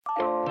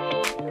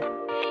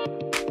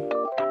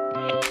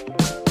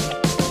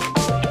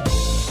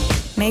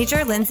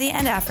Major Lindsay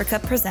and Africa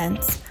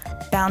presents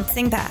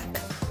Bouncing Back,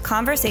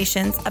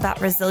 conversations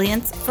about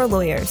resilience for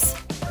lawyers.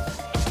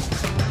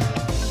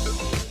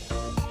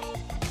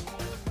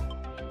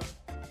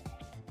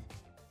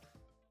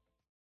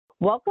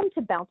 Welcome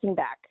to Bouncing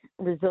Back,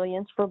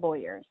 Resilience for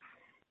Lawyers.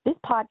 This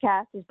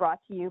podcast is brought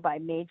to you by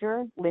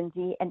Major,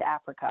 Lindsay, and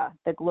Africa,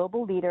 the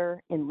global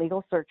leader in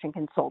legal search and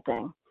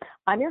consulting.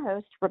 I'm your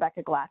host,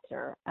 Rebecca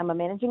Glatzer. I'm a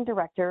managing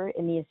director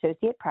in the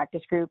Associate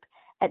Practice Group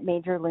at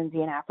Major,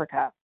 Lindsay, and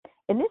Africa.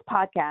 In this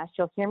podcast,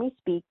 you'll hear me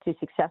speak to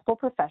successful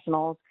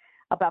professionals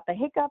about the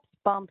hiccups,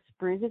 bumps,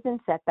 bruises, and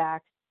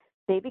setbacks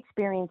they've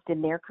experienced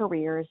in their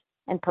careers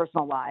and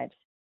personal lives.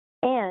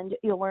 And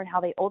you'll learn how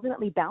they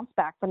ultimately bounce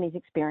back from these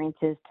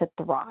experiences to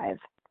thrive.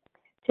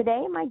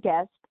 Today, my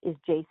guest is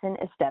Jason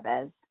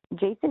Estevez.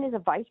 Jason is a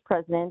vice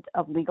president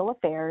of legal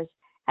affairs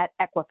at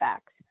Equifax,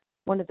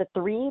 one of the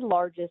three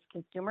largest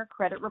consumer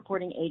credit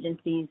reporting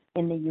agencies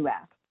in the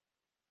U.S.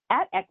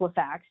 At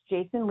Equifax,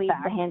 Jason leads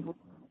the handling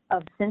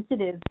of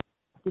sensitive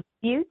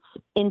disputes,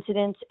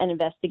 incidents, and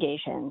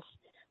investigations.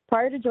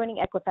 Prior to joining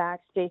Equifax,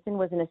 Jason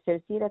was an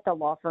associate at the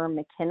law firm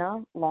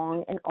McKenna,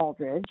 Long &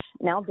 Aldridge,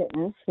 now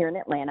Dittons, here in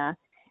Atlanta,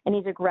 and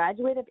he's a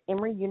graduate of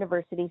Emory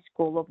University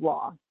School of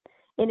Law.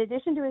 In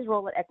addition to his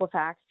role at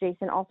Equifax,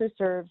 Jason also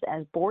serves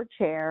as board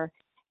chair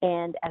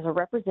and as a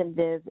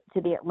representative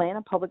to the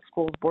Atlanta Public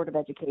Schools Board of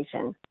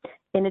Education.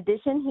 In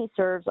addition, he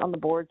serves on the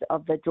boards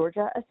of the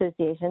Georgia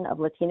Association of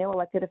Latino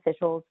Elected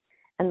Officials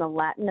and the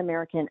Latin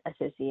American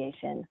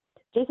Association.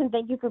 Jason,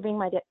 thank you for being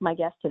my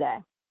guest today.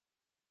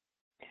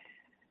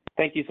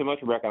 Thank you so much,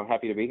 Rebecca. I'm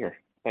happy to be here.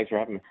 Thanks for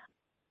having me.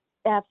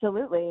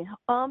 Absolutely.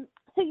 So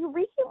you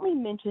recently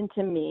mentioned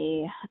to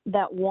me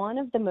that one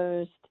of the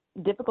most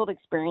difficult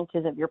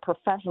experiences of your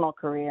professional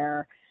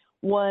career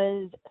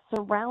was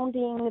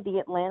surrounding the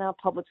Atlanta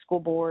Public School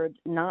Board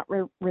not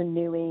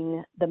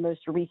renewing the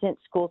most recent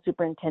school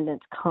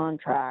superintendent's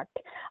contract.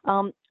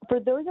 For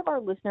those of our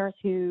listeners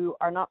who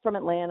are not from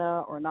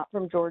Atlanta or not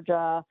from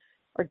Georgia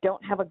or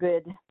don't have a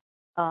good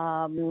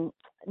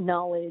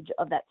knowledge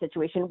of that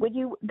situation, would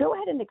you go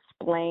ahead and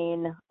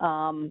explain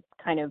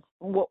kind of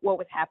what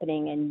was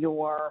happening in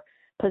your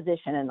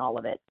position in all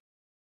of it?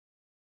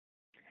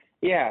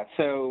 Yeah,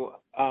 so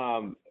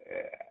I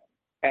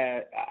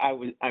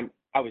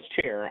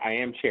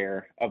am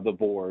chair of the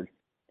board,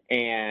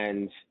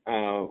 and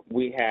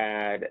we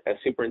had a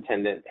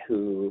superintendent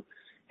who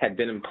had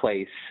been in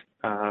place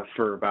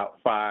for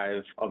about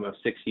 5, almost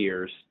 6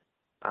 years,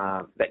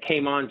 that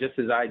came on just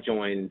as I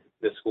joined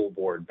the school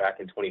board back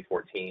in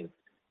 2014.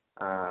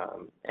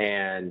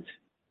 And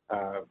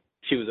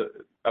she was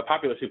a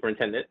popular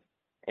superintendent,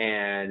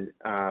 and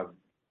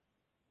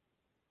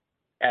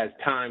as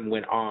time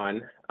went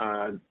on,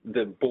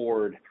 the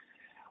board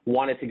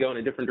wanted to go in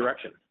a different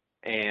direction.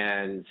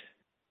 And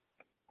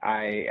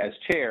I, as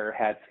chair,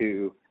 had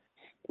to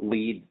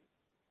lead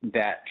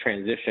that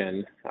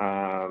transition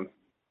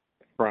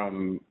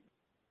from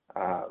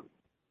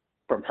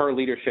her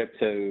leadership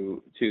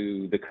to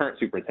the current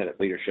superintendent's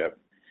leadership.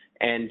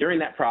 And during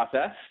that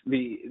process,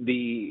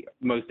 the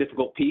most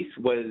difficult piece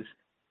was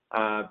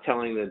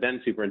telling the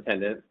then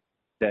superintendent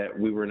that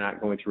we were not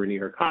going to renew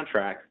her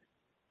contract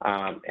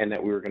and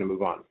that we were going to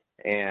move on.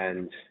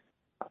 And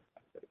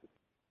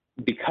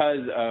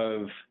because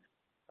of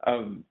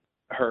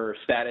her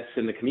status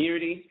in the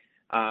community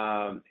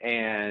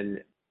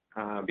and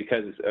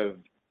because of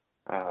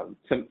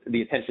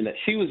the attention that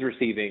she was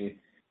receiving,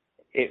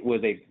 it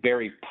was a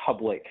very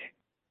public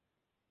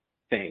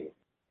thing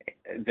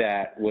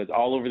that was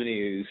all over the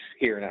news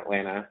here in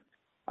Atlanta.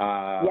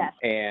 Yes.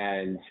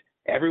 And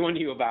everyone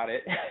knew about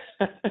it.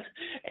 And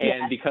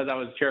yes. Because I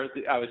was chair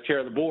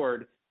of the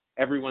board,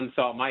 everyone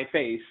saw my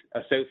face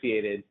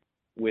associated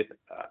with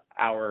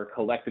our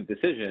collective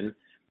decision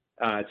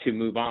to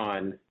move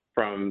on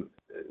from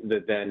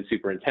the then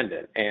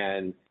superintendent.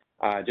 And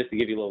just to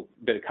give you a little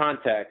bit of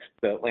context,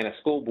 the Atlanta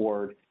School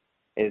Board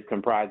is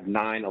comprised of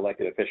 9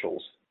 elected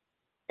officials,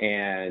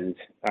 and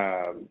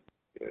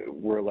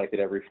we're elected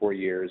every 4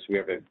 years. We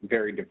have a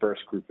very diverse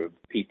group of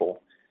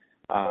people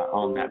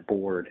on that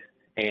board.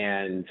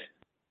 And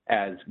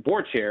as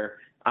board chair,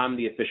 I'm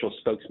the official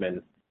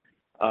spokesman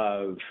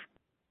of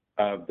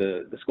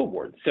the school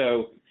board.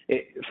 So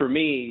for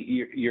me,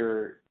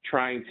 you're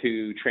trying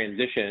to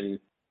transition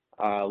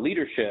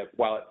leadership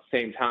while at the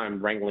same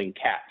time wrangling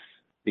cats,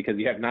 because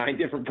you have 9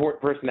 different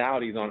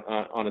personalities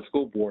on a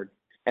school board.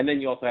 And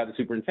then you also have the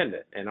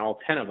superintendent, and all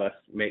 10 of us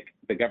make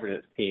the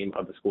governance team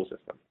of the school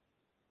system.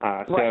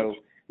 Right. So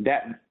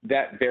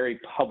that very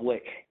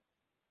public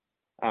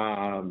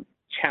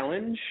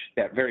challenge,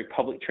 that very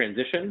public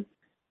transition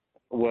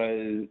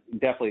was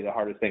definitely the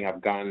hardest thing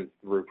I've gone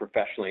through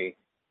professionally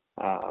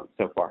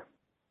so far.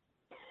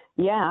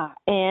 Yeah,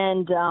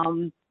 and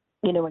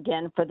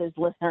again, for those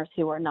listeners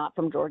who are not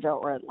from Georgia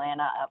or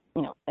Atlanta,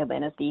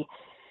 Atlanta's the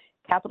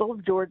capital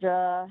of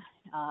Georgia.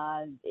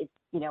 It's,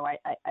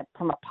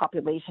 from a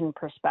population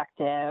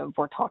perspective,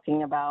 we're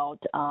talking about,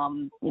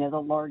 the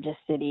largest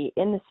city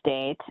in the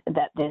state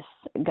that this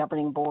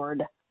governing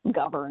board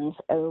governs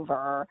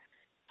over.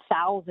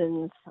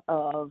 Thousands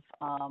of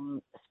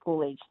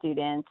school-age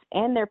students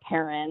and their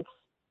parents,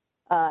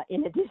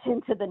 in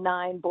addition to the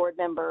 9 board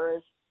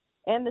members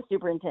and the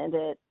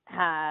superintendent,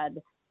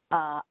 had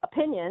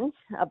opinions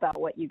about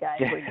what you guys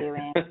were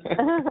doing.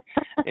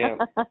 Yeah.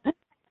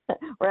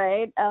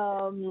 Right.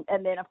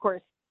 And then, of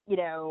course,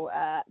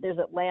 there's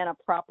Atlanta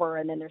proper,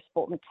 and then there's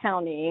Fulton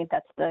County.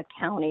 That's the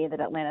county that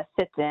Atlanta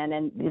sits in.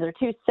 And these are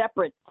 2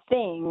 separate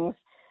things,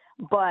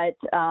 but,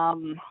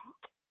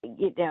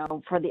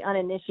 for the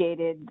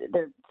uninitiated,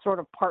 they're sort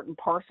of part and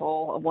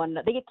parcel of one.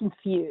 They get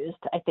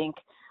confused, I think,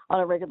 on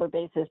a regular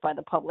basis by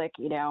the public.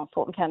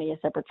 Fulton County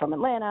is separate from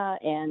Atlanta,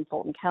 and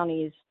Fulton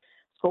County's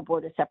school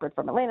board is separate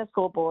from Atlanta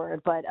School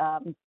Board. But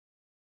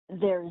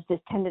there's this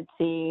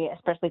tendency,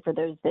 especially for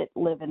those that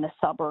live in the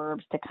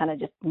suburbs, to kind of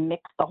just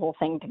mix the whole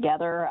thing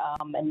together,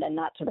 and then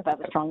not sort of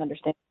have a strong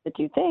understanding of the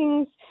 2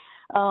 things.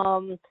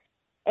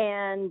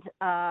 And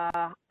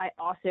I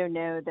also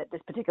know that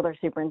this particular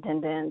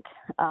superintendent,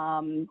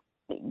 had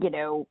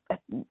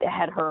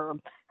her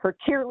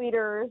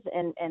cheerleaders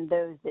and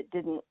those that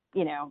didn't,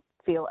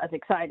 feel as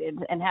excited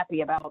and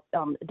happy about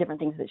different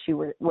things that she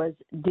was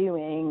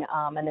doing.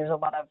 And there's a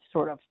lot of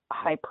sort of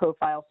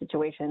high-profile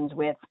situations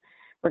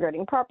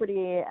regarding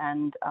property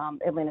and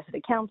Atlanta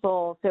City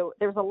Council. So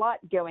there's a lot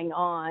going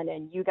on,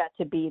 and you got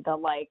to be the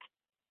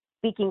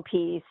speaking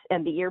piece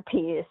and the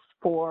earpiece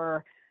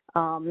for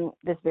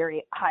this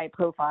very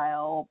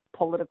high-profile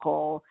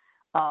political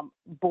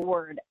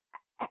board.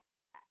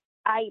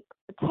 I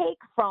take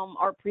from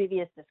our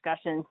previous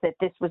discussions that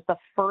this was the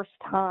first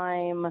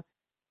time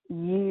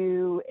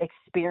you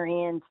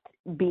experienced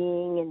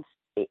being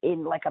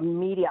in like a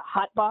media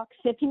hotbox,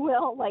 if you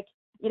will,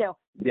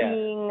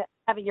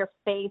 having your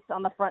face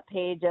on the front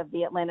page of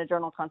the Atlanta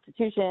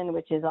Journal-Constitution,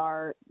 which is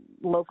our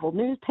local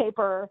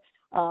newspaper,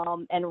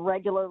 and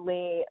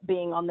regularly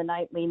being on the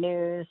nightly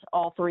news,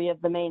 all 3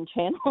 of the main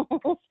channels,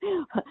 2,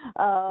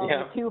 5,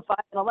 and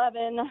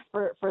 11,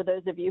 for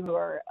those of you who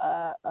are,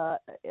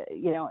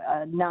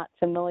 not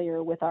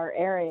familiar with our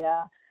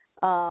area.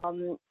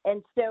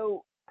 And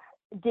so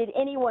did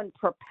anyone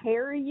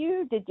prepare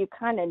you? Did you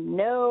kind of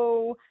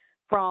know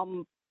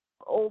from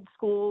old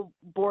school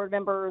board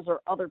members or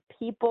other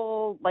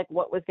people what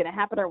was going to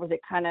happen, or was it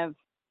kind of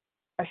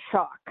a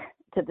shock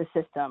to the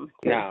system,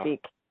 so to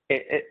speak?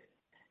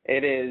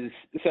 It is.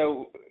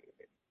 So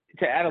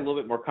to add a little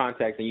bit more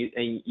context,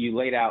 and you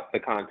laid out the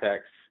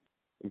context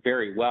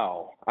very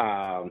well,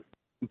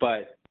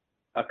 but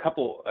a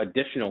couple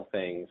additional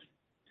things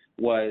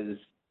was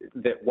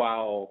that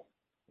while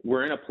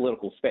we're in a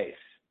political space,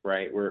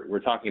 right,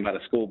 we're talking about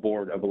a school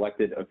board of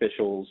elected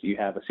officials. You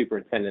have a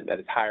superintendent that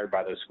is hired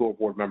by those school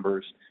board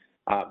members,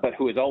 but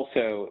who is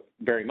also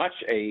very much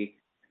a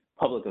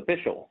public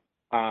official.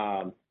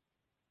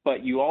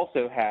 But you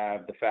also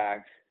have the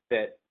fact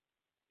that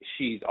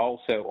she's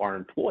also our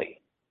employee.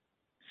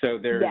 So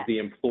there's the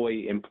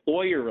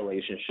employee-employer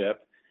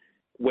relationship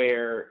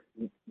where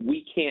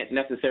we can't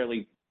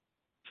necessarily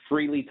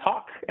freely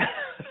talk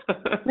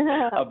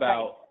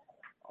about,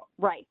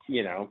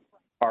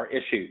 our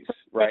issues,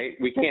 right?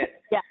 We can't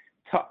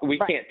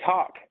can't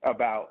talk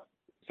about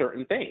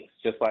certain things,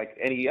 just like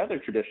any other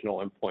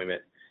traditional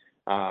employment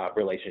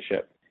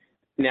relationship.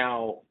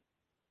 Now,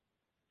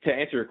 to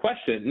answer your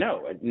question,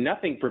 no,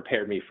 nothing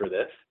prepared me for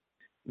this,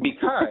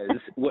 because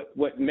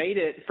what made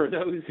it, for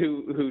those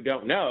who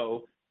don't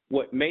know,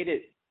 what made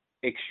it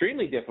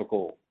extremely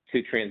difficult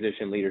to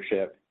transition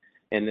leadership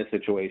in this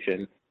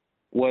situation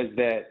was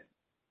that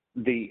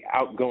the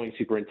outgoing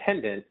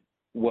superintendent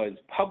was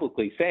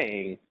publicly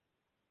saying,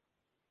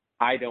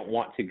 I don't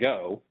want to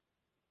go.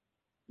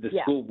 The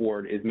school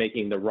board is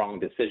making the wrong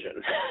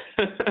decision.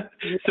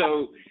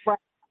 So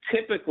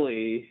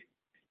typically,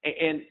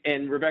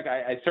 and Rebecca,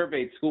 I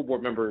surveyed school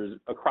board members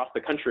across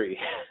the country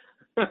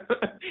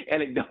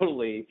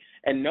anecdotally,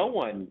 and no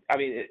one,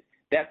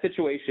 that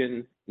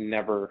situation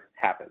never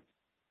happened.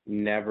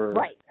 Never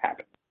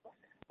happened.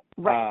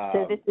 Right.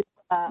 So this is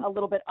a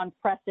little bit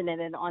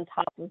unprecedented on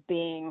top of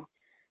being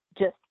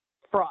just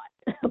fraught,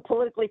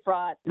 politically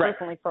fraught,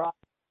 personally fraught.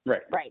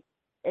 Right.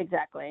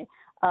 Exactly.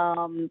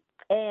 And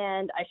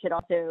I should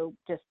also,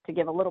 just to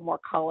give a little more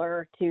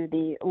color to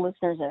the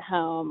listeners at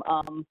home,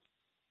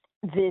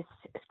 this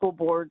school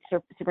board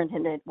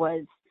superintendent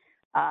was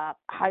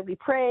highly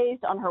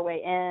praised on her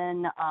way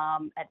in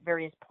at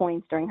various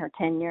points during her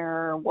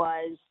tenure,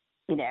 was,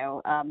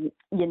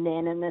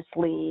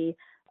 unanimously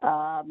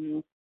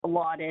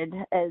lauded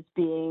as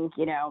being,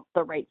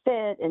 the right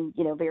fit, and,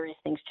 various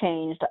things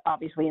changed,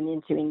 obviously, in the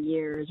ensuing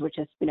years, which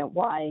is,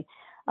 why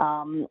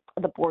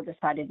the board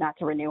decided not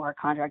to renew her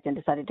contract and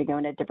decided to go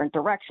in a different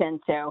direction.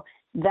 So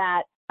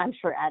that, I'm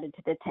sure, added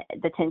to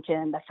the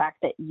tension, the fact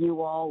that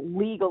you all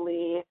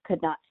legally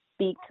could not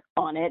speak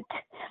on it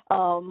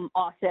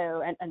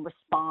also and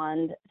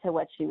respond to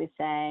what she was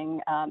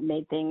saying,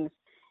 made things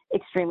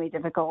extremely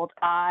difficult.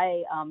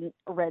 I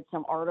read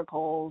some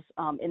articles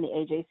in the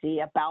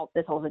AJC about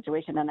this whole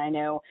situation, and I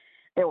know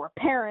there were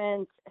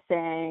parents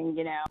saying,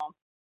 you know,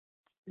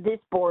 this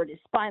board is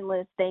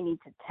spineless. They need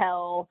to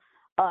tell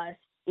us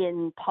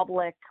in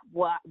public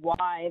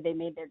why they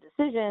made their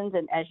decisions.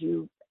 And as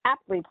you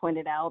aptly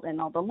pointed out,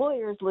 and all the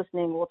lawyers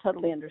listening will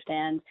totally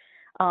understand,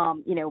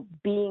 you know,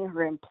 being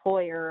her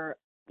employer,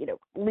 you know,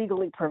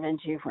 legally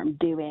prevents you from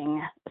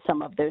doing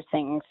some of those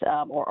things,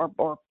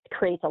 or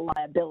creates a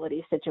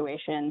liability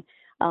situation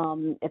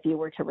if you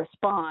were to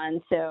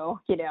respond. So,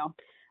 you know.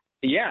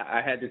 Yeah,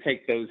 I had to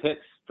take those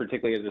hits,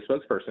 particularly as a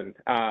spokesperson.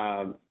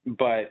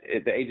 But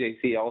the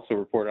AJC also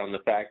reported on the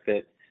fact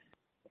that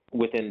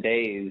within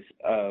days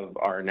of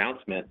our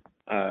announcement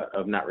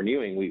of not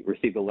renewing, we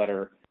received a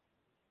letter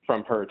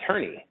from her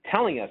attorney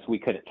telling us we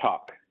couldn't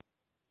talk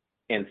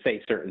and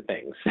say certain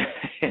things,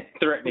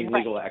 threatening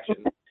legal action,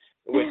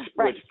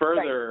 which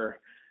further,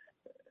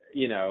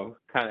 you know,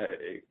 kind of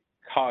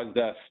caused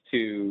us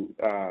to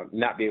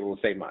not be able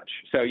to say much.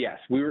 So yes,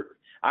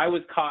 I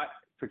was caught,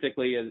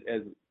 particularly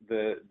as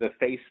the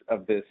face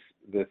of this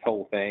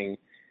whole thing.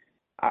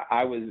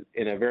 I was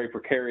in a very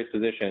precarious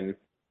position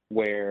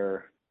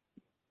where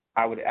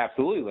I would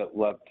absolutely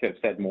love to have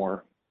said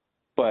more,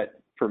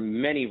 but for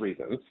many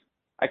reasons,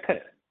 I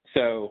couldn't.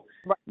 So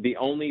the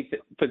only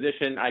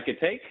position I could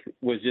take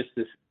was just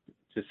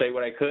to say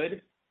what I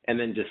could, and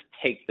then just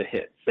take the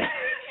hits,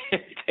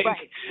 take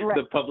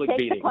the public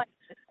beating.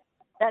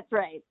 That's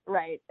right.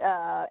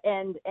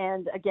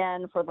 And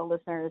again, for the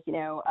listeners, you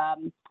know,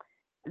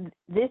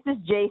 this is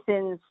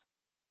Jason's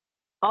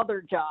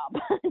other job.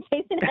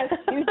 Jason has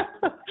two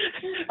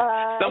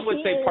jobs. Some would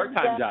say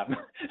part-time job.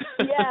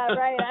 Yeah,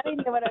 right. I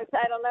don't know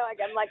I don't know.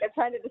 I'm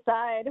trying to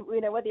decide,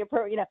 you know, what the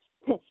approach, you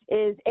know,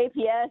 is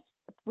APS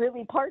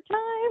really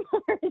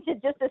part-time, or is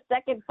it just a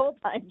second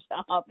full-time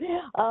job?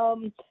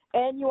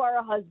 And you are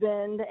a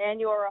husband, and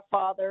you are a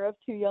father of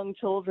two young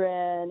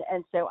children.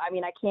 And so, I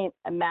mean, I can't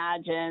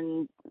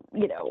imagine,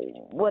 you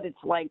know, what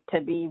it's like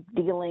to be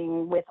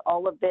dealing with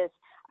all of this.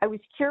 I was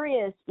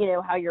curious, you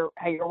know, how your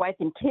wife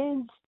and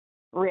kids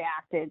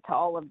reacted to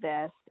all of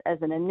this as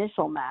an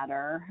initial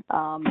matter.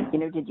 You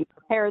know, did you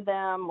prepare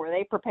them? Were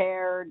they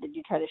prepared? Did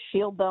you try to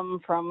shield them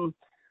from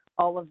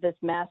all of this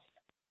mess?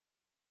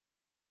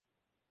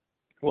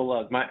 Well,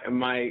 look,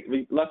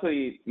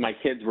 luckily my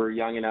kids were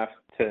young enough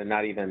to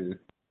not even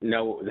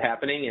know what was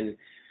happening.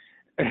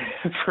 And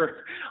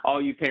for all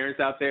you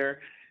parents out there,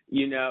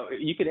 you know,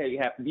 you could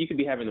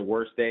be having the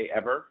worst day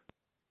ever,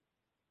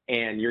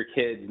 and your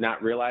kids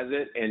not realize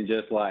it, and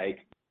just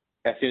like,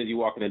 as soon as you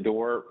walk in the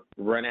door,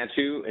 run at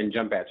you and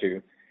jump at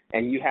you.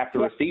 And you have to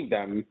receive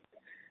them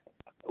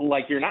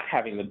like you're not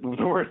having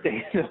the worst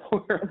day in the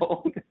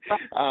world.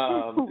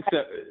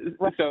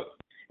 So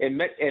in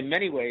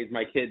many ways,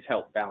 my kids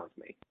help balance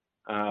me.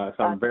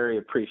 So I'm very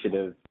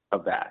appreciative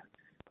of that.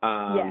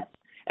 Yes.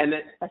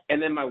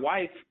 And then my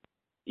wife,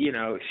 you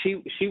know,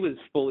 she was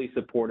fully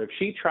supportive.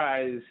 She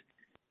tries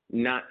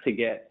not to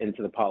get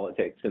into the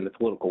politics in the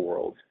political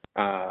world.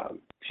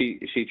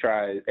 She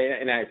tries,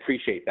 and I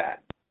appreciate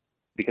that,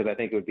 because I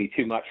think it would be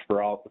too much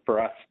for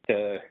us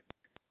to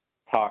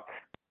talk,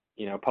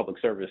 you know, public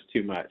service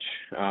too much.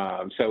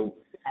 So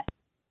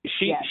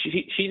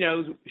she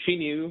knows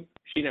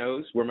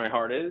where my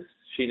heart is.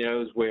 She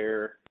knows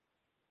where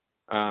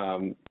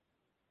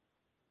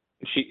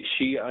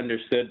she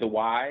understood the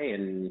why,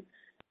 and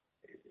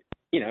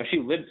you know,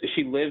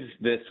 she lives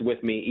this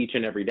with me each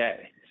and every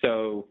day.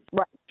 So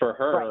for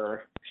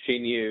her, she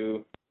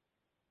knew,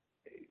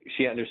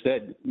 she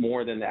understood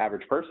more than the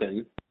average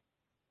person,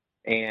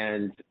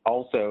 and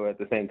also at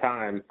the same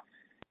time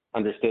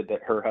understood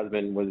that her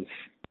husband was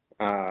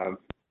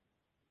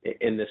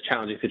in this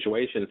challenging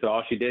situation. So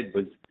all she did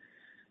was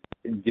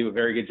do a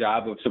very good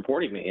job of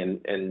supporting me,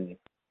 and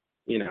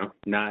you know,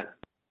 not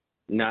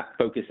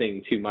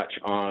focusing too much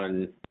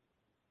on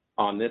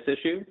this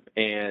issue,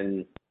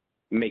 and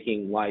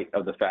making light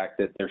of the fact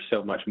that there's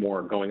so much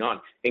more going on,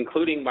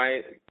 including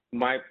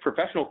my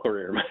professional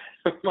career,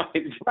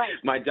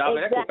 my job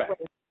at Equifax.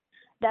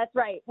 That's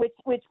right.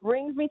 Which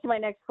brings me to my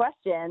next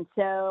question.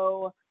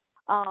 So,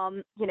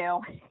 you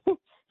know,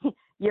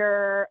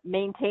 you're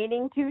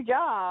maintaining two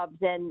jobs,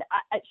 and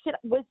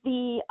was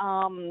the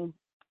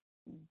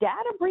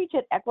data breach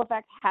at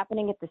Equifax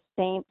happening at the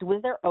same?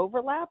 Was there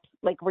overlap?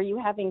 Like, were you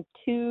having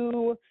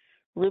two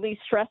really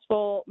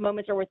stressful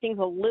moments, or were things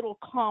a little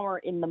calmer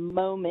in the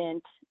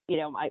moment? You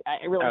know,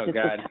 I realize it's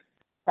a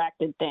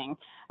contracted thing,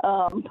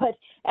 but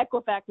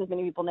Equifax, as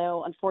many people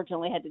know,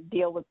 unfortunately had to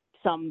deal with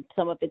some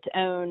of its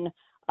own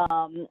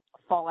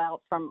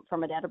fallout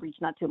from a data breach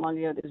not too long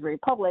ago that was very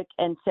public.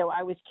 And so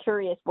I was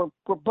curious,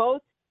 were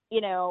both, you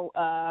know,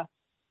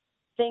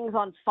 things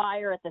on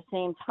fire at the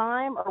same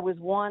time, or was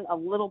one a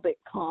little bit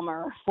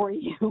calmer for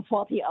you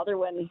while the other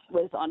one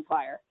was on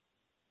fire?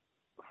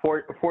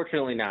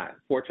 Fortunately not.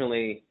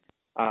 Fortunately,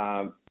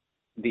 the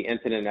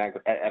incident at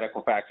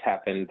Equifax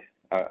happened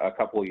a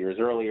couple of years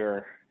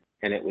earlier,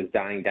 and it was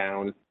dying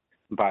down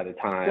by the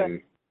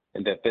time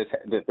that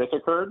this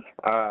occurred.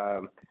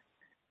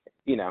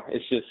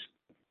 it's just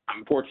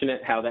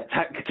unfortunate how that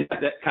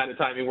kind of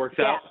timing works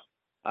out,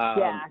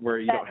 where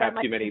you don't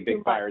have too many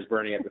big fires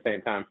burning at the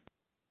same time.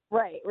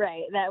 Right.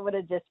 That would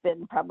have just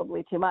been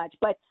probably too much.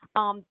 But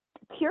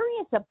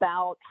curious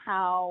about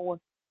how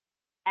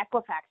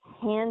Equifax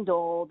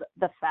handled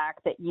the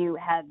fact that you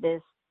had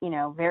this,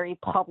 very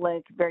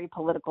public, very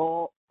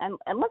political, and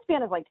let's be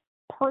honest, like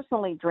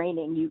personally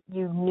draining.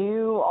 You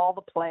knew all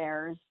the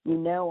players,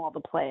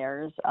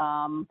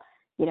 I'm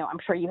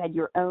sure you had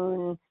your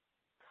own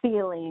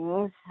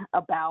feelings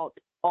about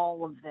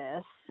all of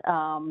this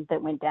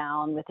that went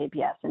down with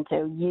APS. And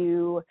so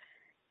you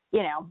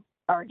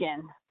are,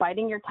 again,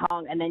 biting your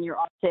tongue, and then you're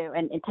also,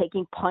 and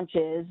taking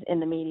punches in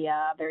the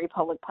media, very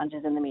public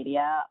punches in the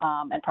media,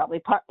 and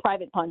probably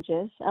private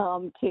punches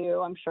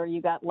too. I'm sure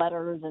you got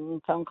letters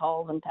and phone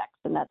calls and texts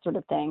and that sort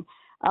of thing.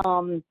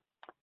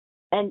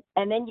 And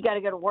then you got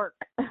to go to work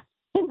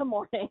in the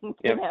morning.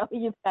 Yep.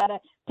 You've got to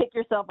pick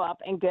yourself up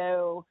and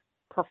go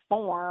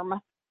perform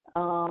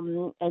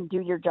and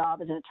do your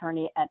job as an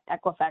attorney at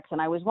Equifax.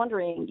 And I was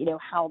wondering,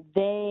 how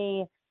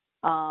they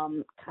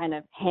kind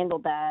of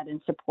handled that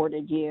and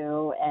supported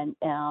you and,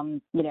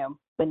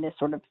 in this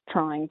sort of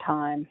trying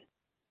time.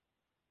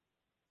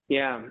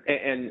 Yeah,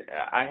 and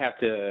I have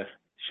to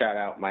shout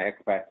out my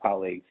Equifax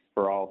colleagues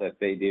for all that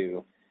they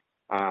do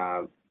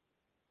for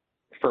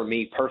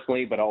me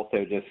personally, but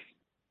also just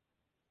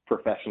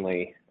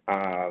professionally.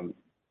 I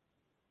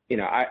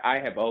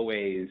have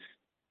always,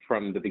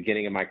 from the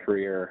beginning of my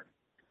career,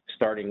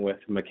 starting with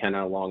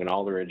McKenna, Long, and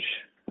Aldridge,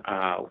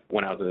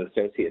 when I was an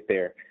associate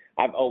there,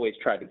 I've always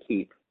tried to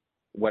keep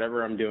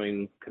whatever I'm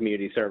doing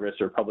community service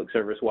or public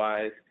service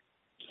wise,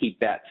 keep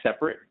that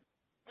separate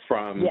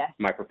from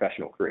my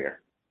professional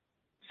career.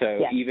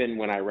 So even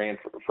when I ran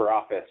for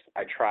office,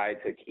 I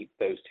tried to keep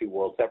those two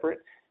worlds separate.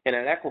 And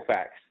at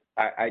Equifax,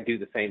 I do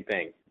the same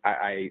thing.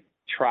 I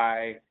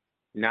try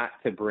not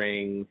to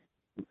bring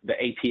the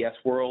APS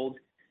world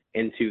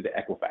into the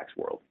Equifax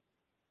world.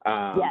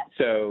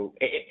 So,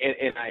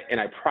 and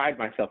I pride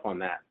myself on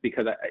that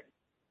because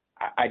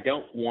I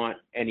don't want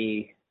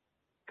any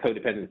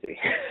codependency.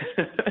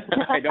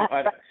 I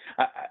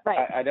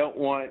don't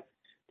want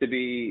to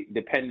be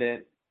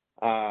dependent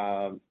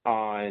on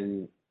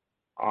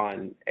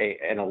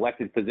an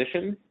elected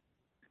position,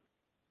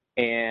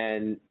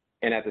 and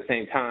at the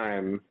same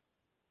time,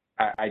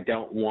 I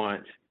don't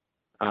want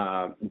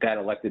that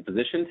elected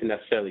position to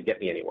necessarily get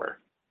me anywhere,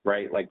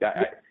 right? Like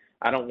that.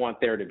 I don't want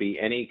there to be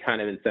any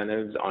kind of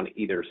incentives on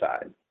either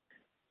side.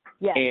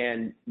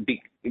 And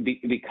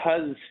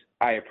because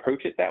I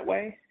approach it that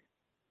way,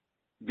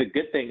 the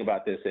good thing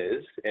about this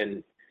is,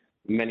 and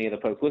many of the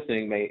folks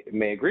listening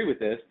may agree with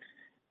this,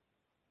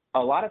 a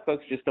lot of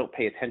folks just don't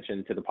pay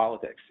attention to the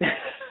politics.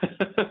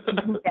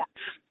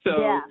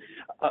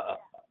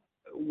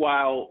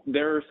 While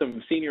there are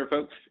some senior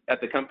folks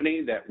at the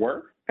company that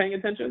were paying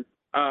attention,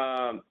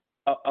 a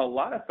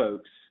lot of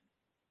folks,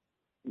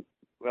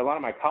 a lot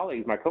of my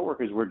colleagues, my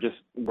coworkers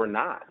were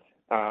not.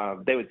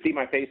 They would see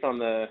my face on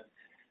the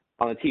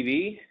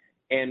TV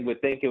and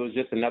would think it was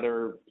just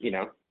another,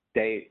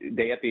 day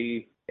at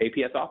the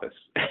APS office,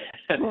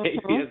 at the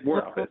APS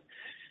board office.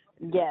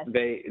 Yes.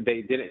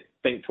 They didn't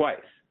think twice.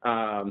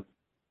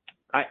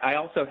 I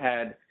also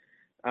had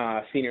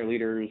senior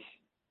leaders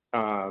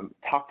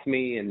talk to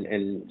me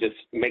and just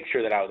make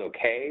sure that I was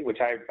okay,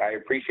 which I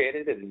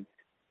appreciated, and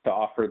to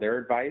offer their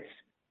advice.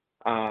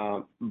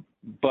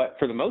 But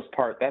for the most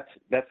part, that's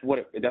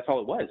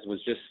all it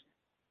was just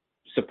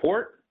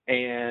support,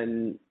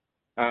 and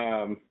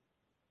I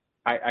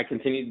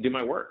continued to do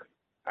my work.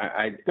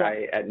 I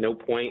at no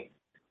point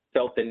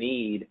felt the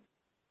need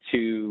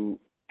to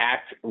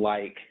act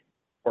like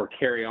or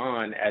carry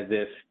on as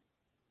if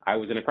I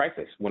was in a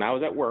crisis. When I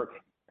was at work,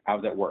 I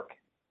was at work.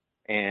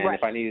 And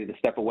if I needed to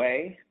step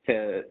away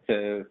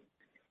to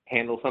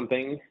handle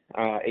something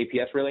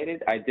APS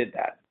related, I did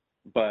that.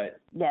 But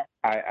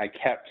I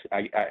kept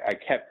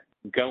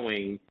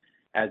going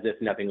as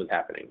if nothing was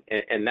happening.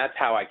 And that's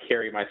how I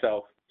carry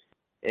myself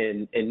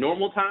in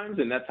normal times,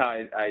 and that's how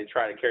I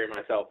try to carry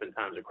myself in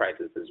times of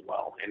crisis as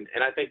well. And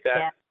I think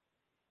that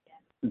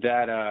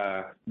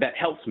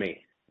helps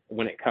me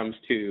when it comes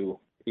to,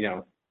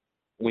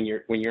 when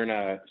you're in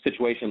a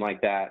situation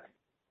like that.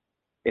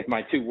 If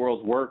my two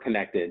worlds were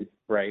connected,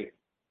 right,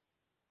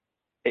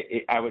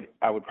 I would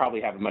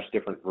probably have a much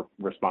different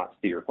response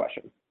to your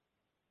question.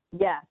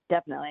 Yeah,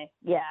 definitely.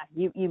 Yeah,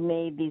 you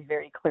made these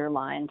very clear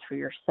lines for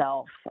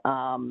yourself,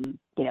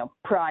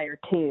 prior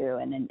to,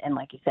 and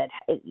like you said,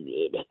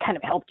 it kind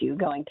of helped you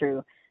going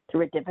through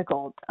a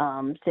difficult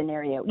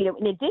scenario.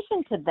 In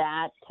addition to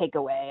that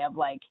takeaway of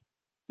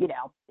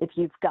if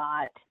you've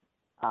got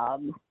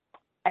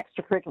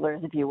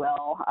extracurriculars, if you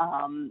will,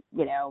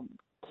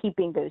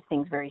 keeping those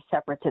things very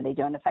separate so they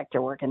don't affect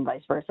your work and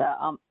vice versa.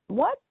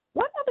 What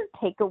other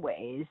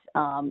takeaways,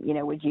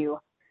 would you,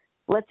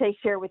 let's say,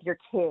 share with your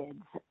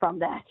kids from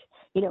that,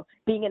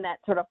 being in that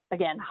sort of,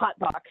 again, hot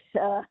box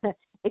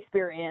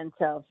experience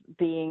of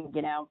being,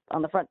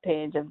 on the front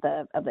page of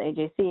the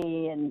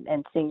AJC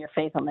and seeing your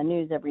face on the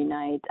news every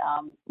night.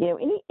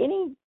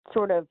 Any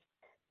sort of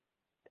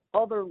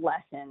other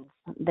lessons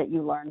that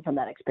you learned from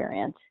that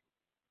experience?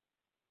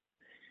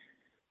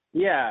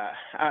 Yeah,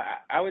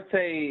 I would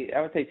say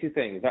two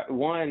things.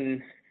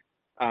 One,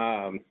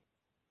 I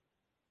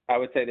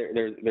would say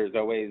there's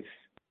always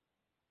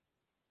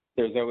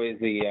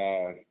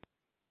the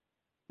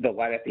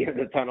light at the end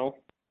of the tunnel.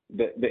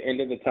 The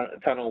end of the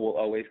tunnel will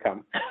always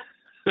come,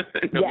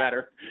 no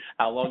matter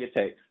how long it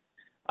takes.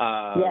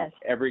 Yes.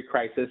 Every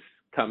crisis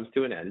comes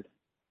to an end.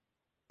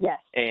 Yes.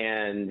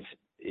 And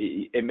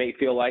it may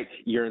feel like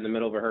you're in the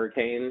middle of a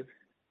hurricane,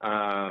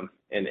 an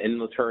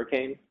endless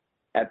hurricane.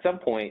 At some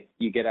point,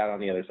 you get out on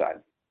the other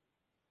side.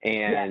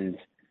 And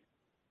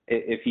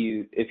if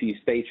you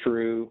stay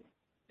true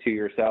to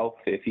yourself,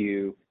 if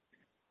you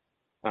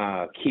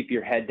keep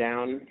your head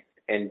down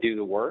and do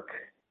the work,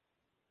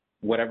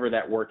 whatever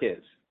that work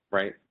is,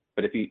 right?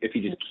 But if you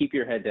just keep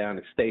your head down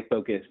and stay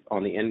focused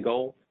on the end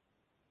goal,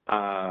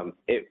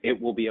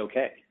 it will be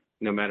okay,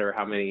 no matter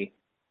how many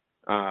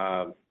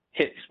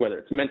hits, whether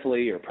it's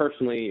mentally or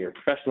personally or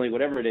professionally,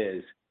 whatever it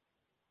is.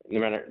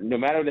 No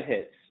matter the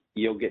hits,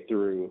 you'll get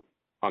through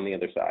on the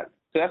other side.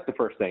 So that's the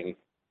first thing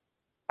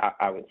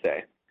I would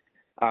say.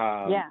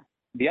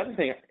 The other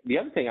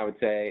thing I would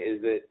say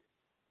is that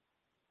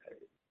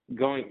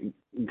going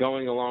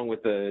along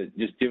with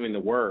just doing the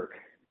work,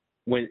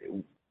 when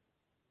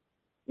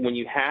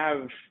you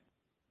have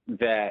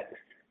that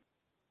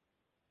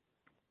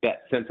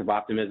sense of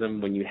optimism,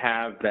 when you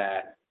have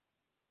that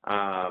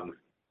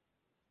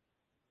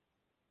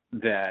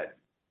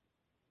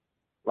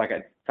like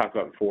I talked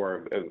about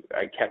before,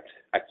 I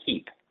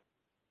keep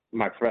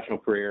my professional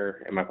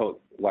career and my public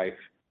life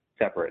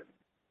separate.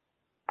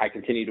 I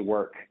continue to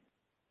work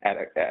at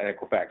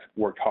Equifax,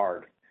 worked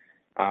hard.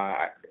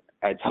 I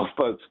tell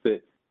folks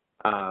that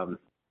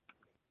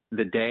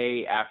the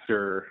day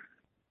after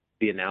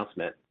the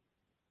announcement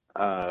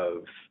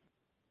of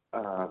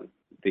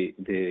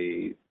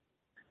the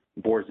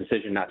board's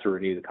decision not to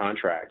renew the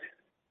contract,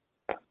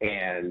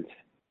 and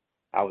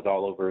I was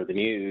all over the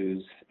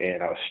news,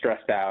 and I was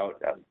stressed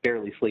out, I was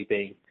barely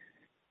sleeping.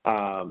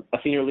 A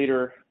senior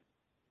leader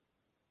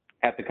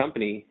at the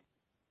company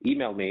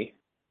emailed me.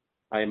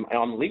 I'm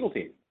on the legal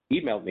team.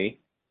 Emailed me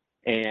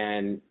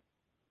and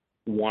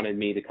wanted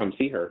me to come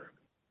see her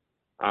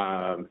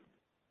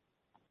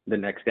the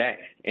next day.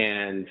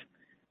 And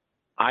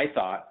I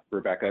thought,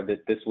 Rebecca,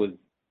 that this was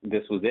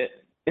it.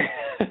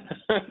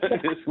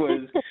 this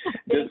was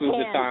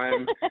the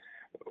time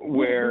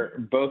where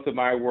both of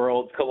my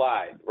worlds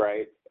collide,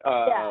 right?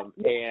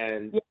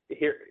 And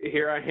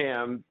here I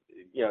am,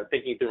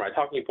 thinking through my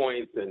talking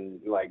points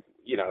and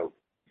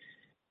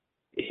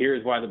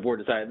here's why the board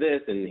decided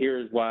this, and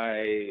here's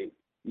why,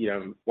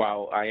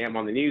 while I am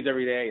on the news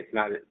every day,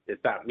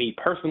 it's not me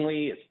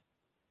personally, it's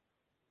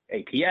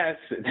APS.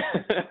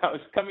 I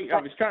was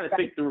trying to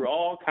think through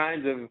all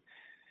kinds of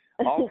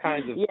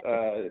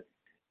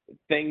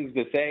things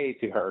to say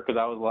to her, because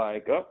I was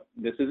like, oh,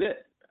 this is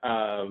it.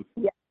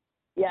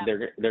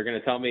 They're going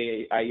to tell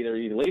me I either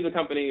leave the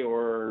company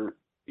or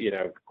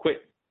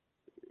quit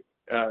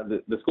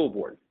the school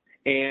board.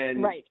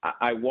 And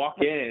I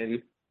walk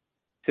in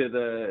to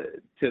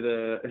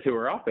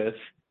her office,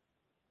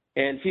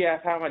 and she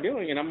asked, how am I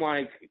doing? And I'm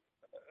like,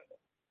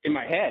 in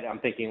my head, I'm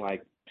thinking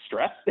like,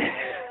 stressed.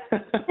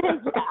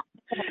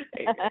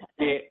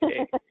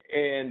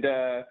 and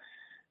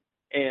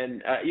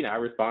I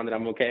responded,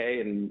 I'm okay,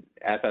 and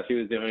asked how she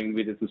was doing.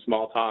 We did some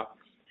small talk,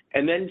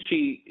 and then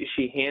she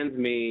hands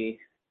me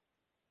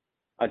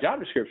a job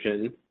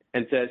description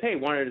and says, hey,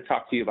 wanted to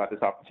talk to you about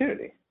this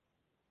opportunity.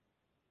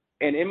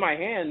 And in my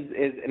hands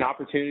is an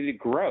opportunity to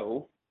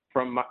grow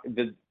from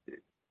the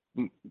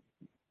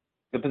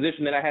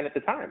position that I had at the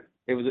time.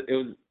 It was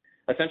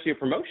essentially a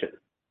promotion.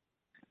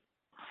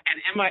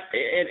 And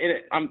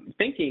I'm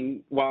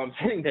thinking while I'm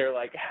sitting there,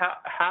 like,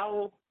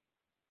 how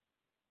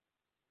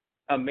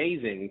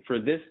amazing for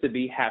this to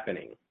be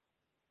happening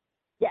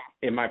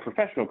in my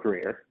professional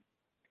career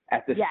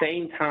at the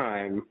same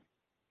time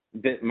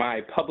that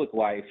my public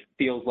life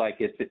feels like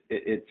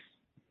it's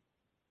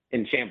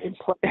in shambles.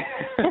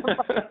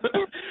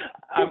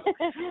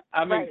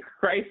 I'm in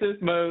crisis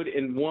mode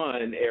in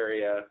one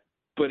area,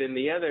 but in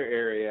the other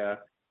area,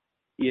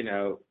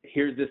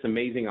 here's this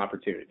amazing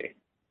opportunity.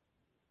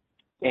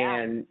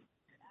 And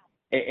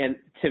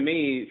to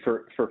me,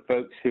 for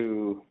folks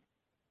who,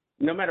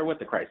 no matter what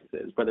the crisis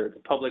is, whether it's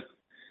a public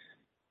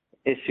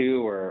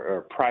issue or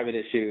a private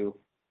issue,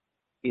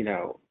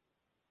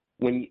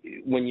 when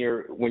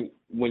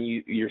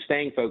you're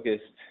staying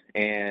focused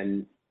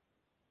and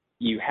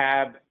you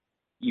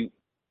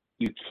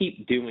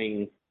keep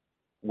doing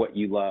what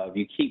you love,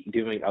 you keep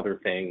doing other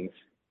things,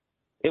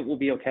 it will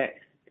be okay.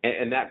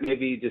 And that may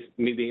be just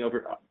me being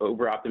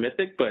over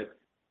optimistic, but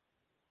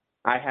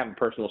I have a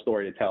personal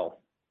story to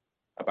tell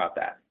about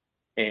that.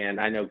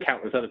 And I know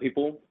countless other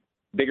people,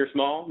 big or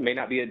small, may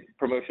not be a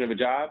promotion of a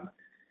job,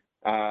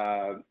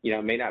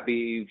 may not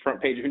be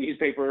front page of a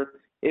newspaper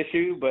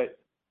issue, but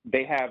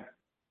they have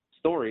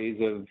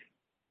stories of,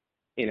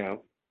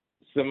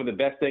 some of the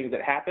best things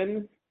that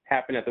happen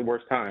at the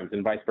worst times,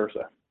 and vice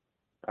versa.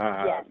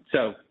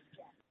 So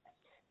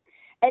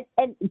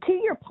And to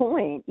your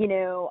point,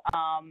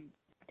 I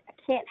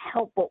can't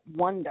help but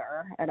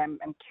wonder, and I'm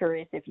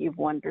curious if you've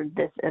wondered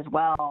this as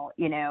well,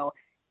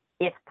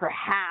 if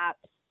perhaps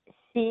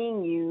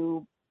seeing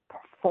you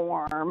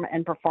perform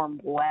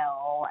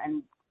well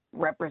and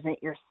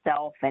represent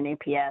yourself and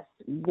APS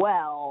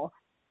well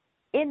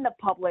in the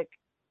public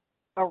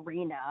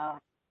arena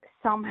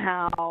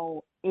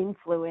somehow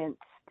influenced,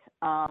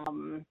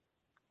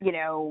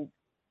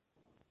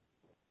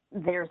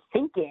 their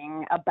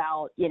thinking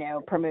about,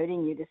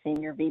 promoting you to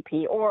senior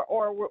VP, or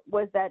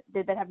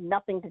did that have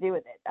nothing to do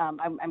with it?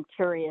 I'm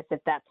curious if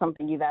that's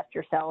something you've asked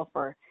yourself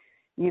or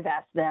you've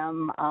asked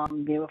them,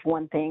 if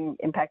one thing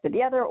impacted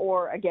the other,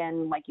 or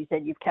again, like you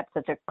said, you've kept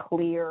such a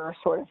clear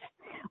sort of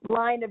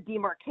line of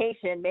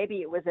demarcation.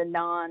 Maybe it was a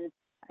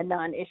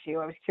non-issue.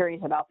 I was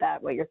curious about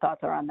that, what your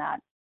thoughts are on that.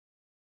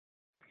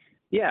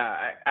 Yeah,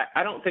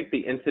 I don't think the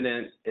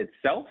incident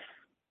itself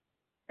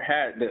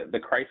had, the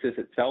crisis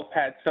itself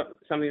had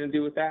something to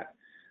do with that.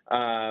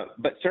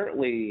 But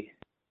certainly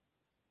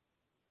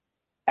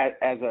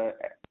as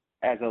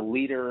a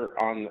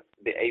leader on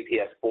the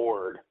APS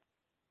board,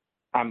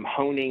 I'm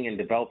honing and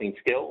developing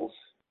skills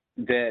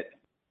that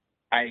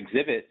I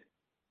exhibit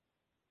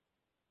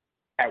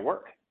at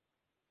work.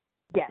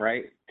 Yes.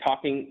 Right?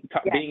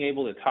 Yes. Being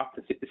able to talk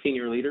to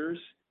senior leaders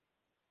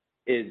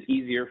is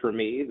easier for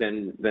me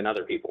than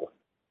other people.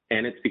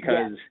 And it's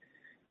because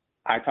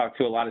I talk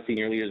to a lot of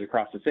senior leaders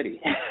across the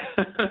city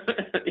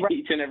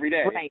each and every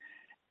day. Right.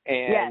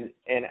 And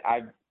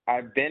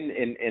I've been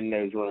in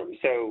those rooms.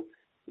 So,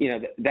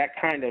 that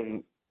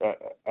kind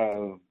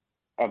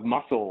of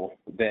muscle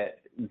that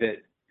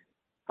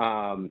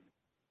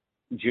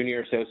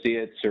junior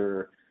associates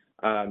or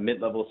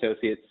mid-level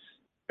associates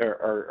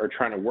are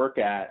trying to work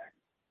at,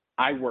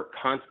 I work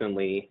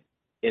constantly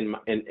in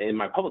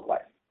my public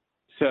life.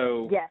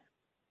 So,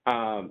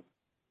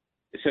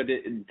 so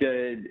did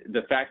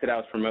the fact that I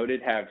was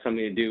promoted have something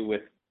to do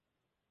with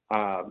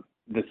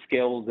the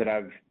skills that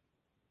I've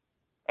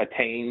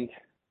attained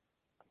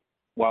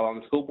while on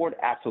the school board?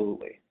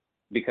 Absolutely,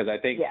 because I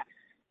think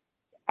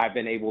I've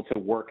been able to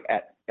work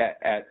at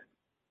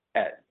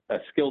a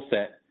skill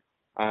set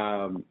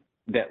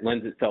that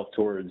lends itself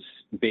towards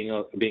being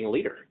a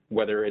leader,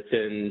 whether it's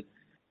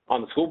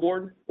on the school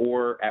board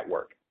or at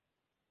work.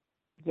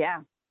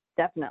 Yeah,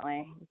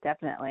 definitely.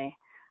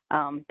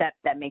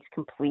 That makes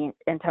complete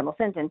and total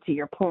sense. And to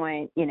your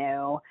point,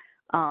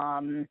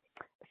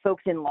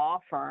 folks in law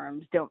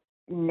firms don't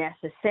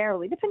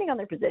necessarily, depending on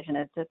their position,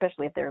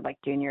 especially if they're like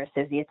junior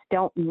associates,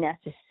 don't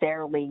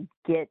necessarily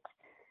get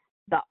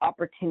the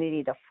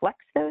opportunity to flex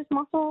those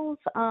muscles.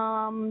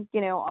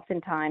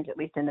 Oftentimes, at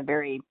least in the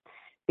very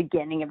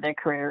beginning of their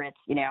career, it's,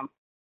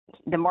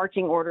 the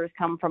marching orders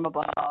come from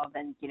above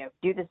and,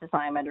 do this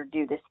assignment or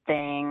do this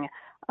thing.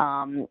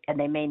 And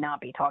they may not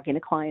be talking to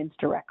clients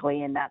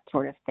directly and that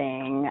sort of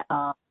thing.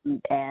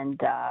 And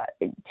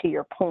to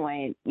your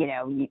point,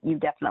 you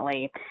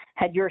definitely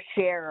had your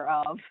share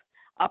of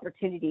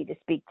opportunity to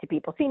speak to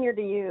people senior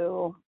to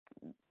you,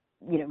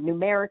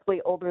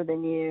 numerically older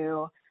than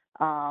you,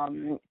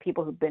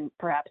 people who've been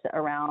perhaps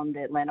around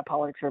Atlanta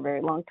politics for a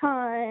very long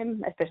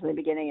time, especially in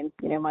the beginning,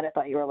 and, might have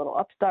thought you were a little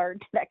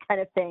upstart, that kind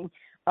of thing.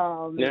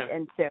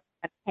 And so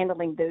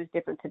handling those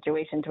different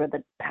situations where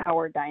the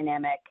power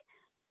dynamic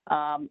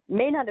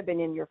may not have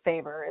been in your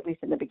favor, at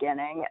least in the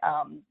beginning,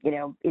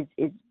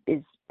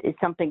 is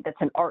something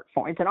that's an art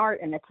form. It's an art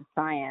and it's a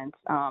science.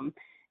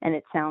 And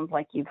it sounds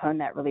like you've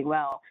honed that really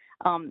well.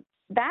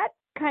 That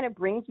kind of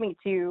brings me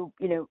to,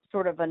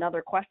 sort of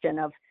another question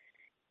of,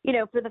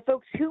 for the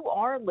folks who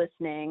are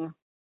listening,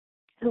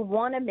 who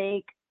want to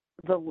make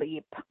the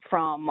leap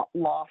from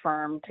law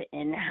firm to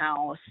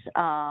in-house,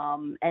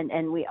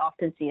 and we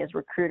often see as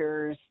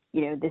recruiters,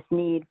 this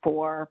need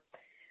for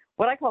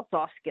what I call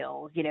soft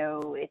skills.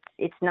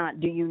 It's not,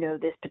 do you know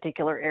this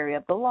particular area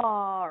of the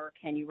law, or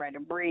can you write a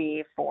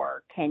brief,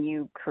 or can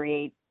you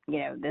create,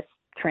 this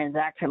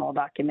transactional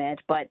document,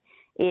 but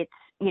it's,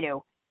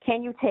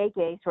 can you take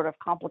a sort of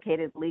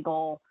complicated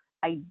legal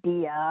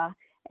idea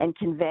and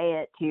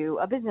convey it to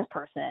a business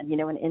person,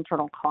 an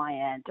internal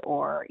client,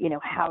 or,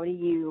 how do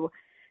you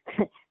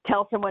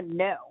tell someone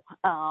no,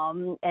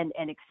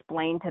 and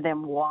explain to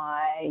them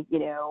why,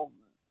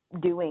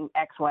 doing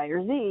X, Y,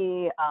 or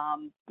Z,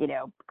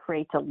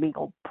 creates a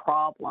legal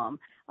problem.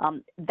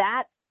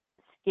 That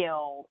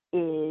skill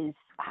is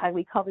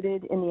highly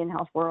coveted in the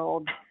in-house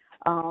world.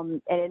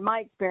 And in my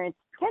experience,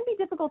 can be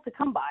difficult to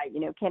come by,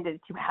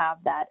 candidates who have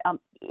that.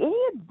 Any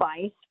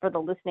advice for the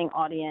listening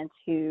audience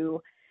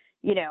who,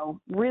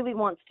 really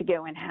wants to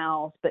go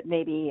in-house, but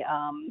maybe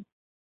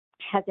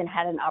hasn't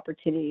had an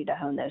opportunity to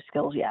hone those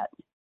skills yet?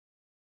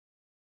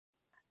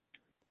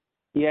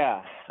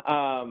 Yeah.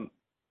 And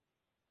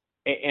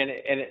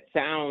it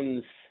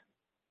sounds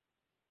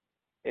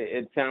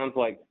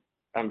like,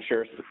 I'm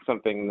sure,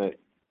 something that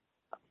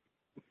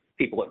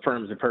people at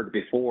firms have heard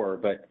before,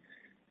 but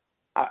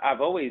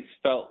I've always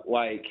felt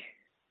like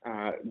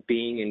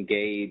being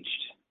engaged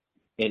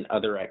in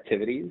other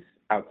activities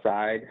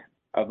outside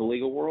of the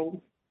legal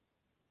world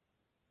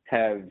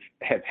have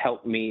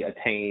helped me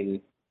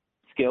attain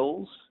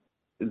skills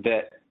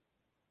that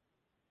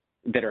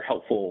are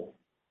helpful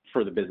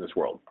for the business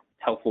world,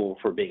 helpful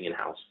for being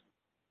in-house.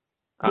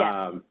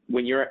 Yeah.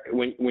 When you're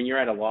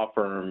at a law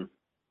firm,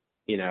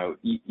 you know,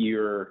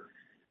 you're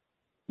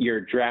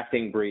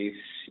drafting briefs,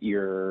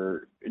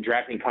 you're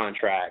drafting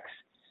contracts.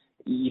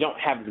 You don't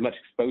have as much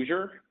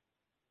exposure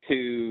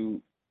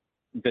to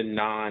the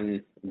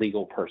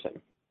non-legal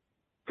person,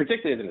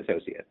 particularly as an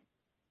associate.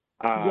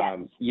 Yes.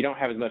 You don't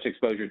have as much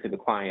exposure to the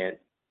client,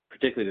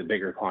 particularly the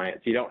bigger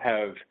clients. You don't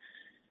have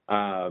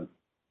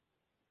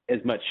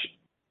as much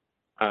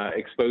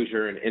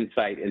exposure and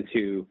insight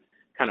into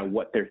kind of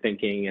what they're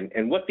thinking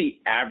and what the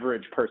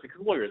average person,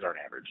 because lawyers aren't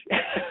average.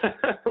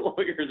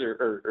 Lawyers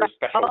are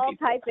special all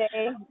people. type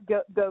A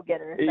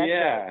go-getters.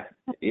 Yeah,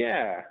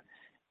 yeah.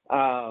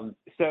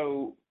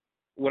 So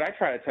what I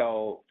try to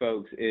tell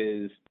folks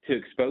is to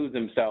expose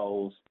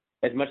themselves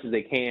as much as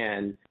they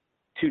can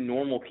to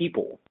normal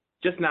people,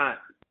 just not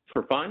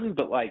for fun,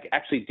 but like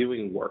actually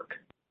doing work,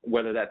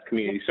 whether that's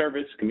community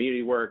service,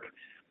 community work,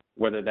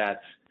 whether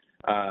that's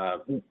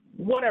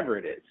whatever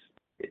it is.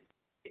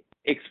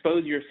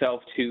 Expose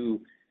yourself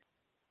to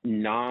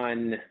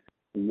non-lawyer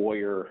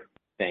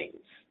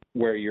things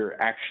where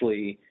you're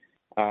actually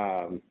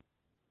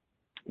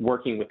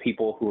working with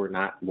people who are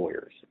not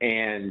lawyers.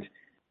 And,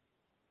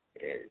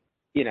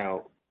 you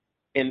know,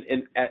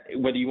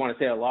 whether you want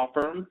to say a law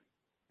firm,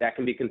 that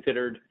can be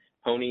considered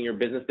honing your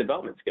business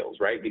development skills,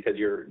 right? Because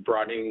you're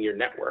broadening your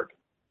network.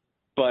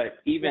 But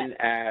even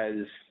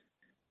as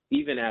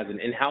an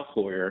in-house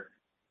lawyer,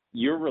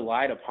 you're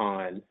relied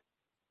upon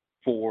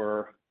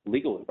for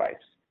legal advice.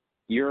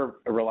 You're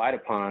relied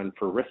upon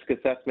for risk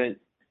assessment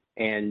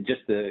and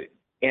just the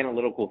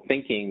analytical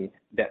thinking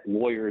that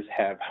lawyers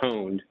have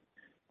honed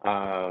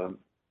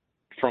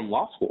from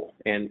law school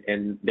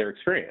and their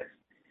experience.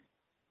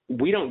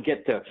 We don't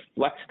get to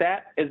flex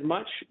that as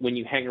much when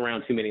you hang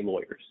around too many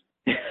lawyers.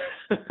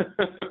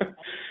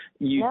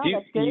 You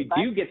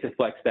do get to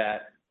flex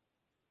that.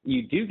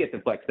 You do get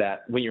to flex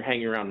that when you're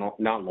hanging around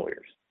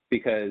non-lawyers,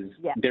 because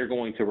they're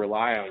going to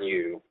rely on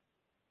you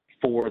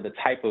for the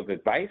type of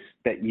advice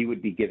that you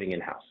would be giving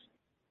in-house.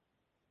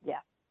 Yeah,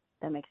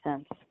 that makes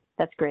sense.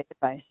 That's great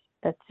advice.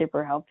 That's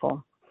super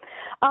helpful.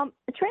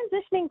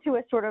 Transitioning to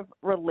a sort of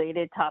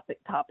related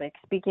topic,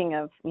 speaking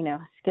of, you know,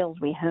 skills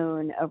we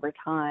hone over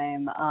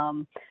time,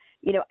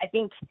 you know, I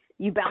think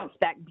you bounced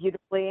back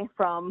beautifully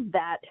from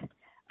that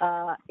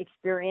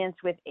experience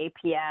with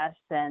APS,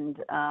 and,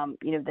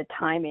 you know, the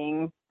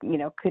timing, you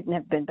know, couldn't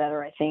have been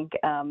better, I think,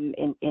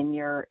 in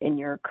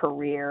your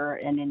career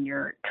and in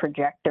your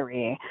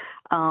trajectory.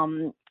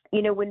 You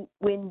know,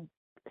 when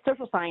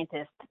social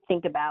scientists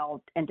think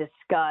about and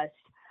discuss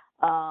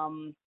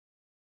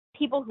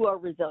people who are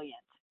resilient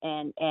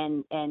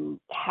and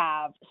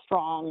have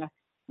strong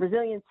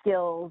resilience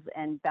skills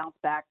and bounce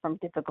back from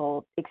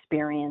difficult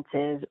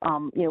experiences,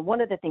 you know,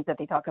 one of the things that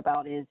they talk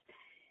about is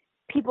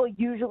people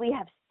usually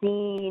have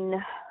seen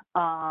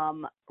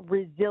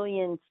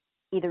resilience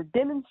either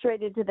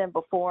demonstrated to them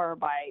before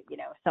by, you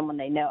know, someone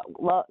they know,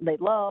 they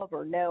love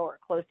or know or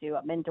close to,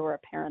 a mentor, a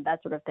parent,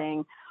 that sort of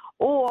thing,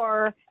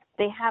 or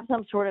they have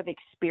some sort of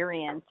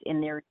experience in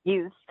their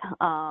youth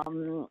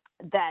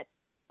that,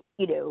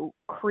 you know,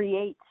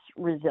 creates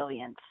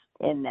resilience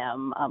in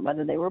them,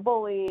 whether they were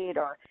bullied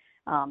or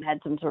had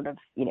some sort of,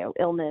 you know,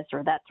 illness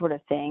or that sort of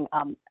thing.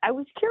 I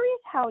was curious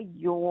how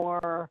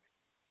your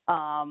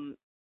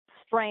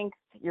strength,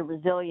 your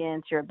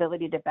resilience, your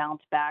ability to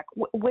bounce back,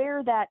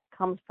 where that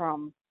comes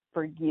from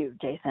for you,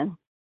 Jason.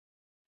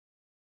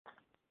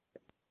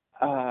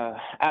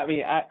 I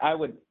mean, I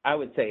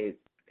would say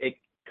it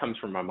comes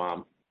from my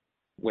mom,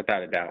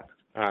 without a doubt.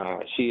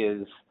 She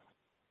is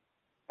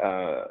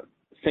a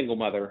single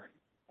mother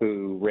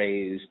who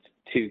raised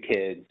 2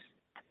 kids.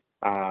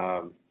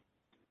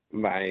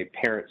 My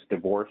parents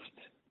divorced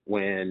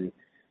when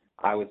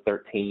I was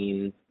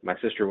 13. My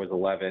sister was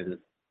 11,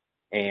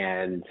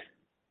 and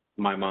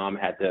my mom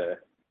had to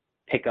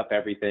pick up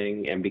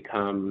everything and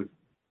become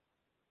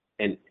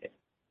a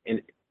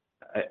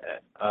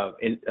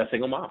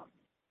single mom.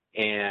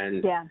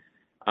 And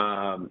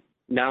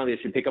not only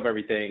did she pick up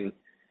everything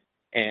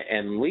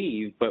and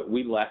leave, but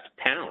we left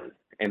town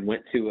and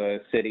went to a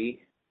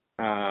city.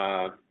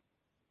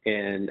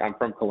 And I'm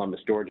from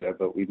Columbus, Georgia,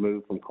 but we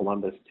moved from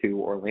Columbus to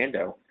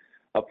Orlando,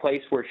 a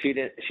place where she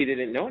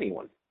didn't know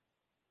anyone.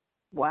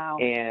 Wow.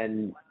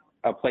 And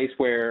a place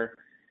where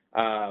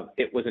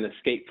it was an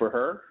escape for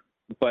her,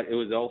 but it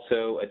was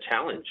also a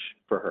challenge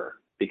for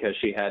her because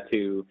she had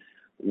to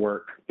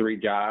work 3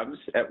 jobs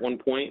at one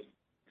point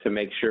to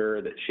make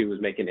sure that she was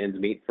making ends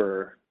meet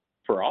for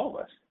all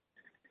of us.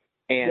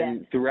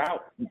 And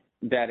throughout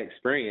that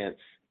experience,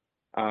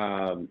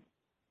 her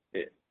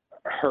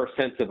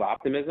sense of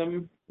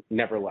optimism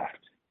never left.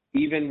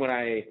 Even when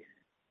I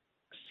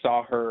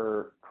saw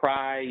her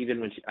cry, even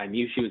when I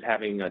knew she was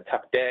having a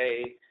tough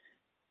day,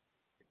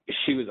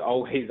 she was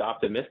always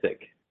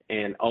optimistic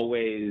and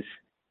always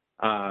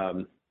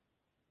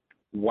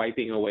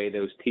wiping away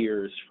those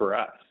tears for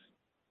us.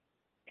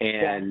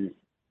 And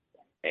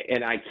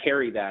and I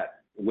carry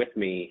that with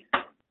me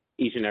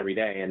each and every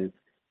day. And,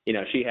 you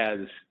know, she has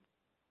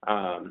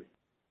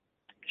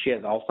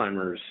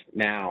Alzheimer's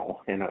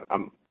now, and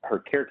I'm her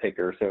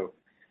caretaker. So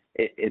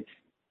it's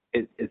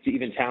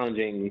even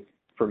challenging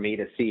for me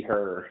to see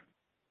her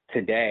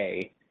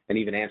today and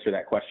even answer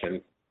that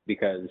question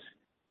because,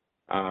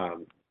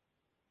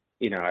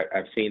 you know,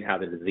 I've seen how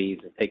the disease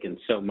has taken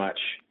so much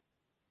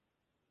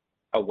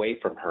away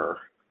from her,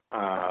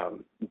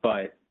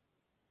 but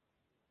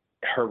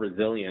her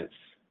resilience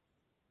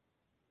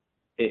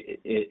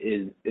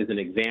is an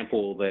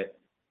example that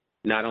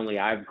not only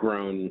I've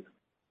grown,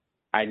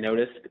 I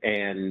noticed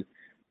and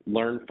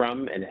learned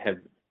from and have,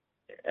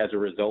 as a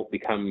result,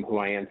 become who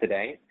I am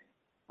today,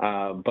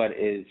 but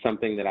is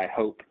something that I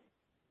hope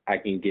I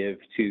can give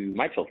to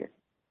my children.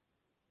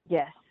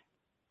 Yes,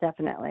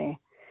 definitely.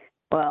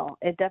 Well,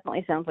 it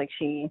definitely sounds like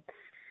she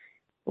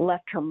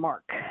left her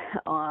mark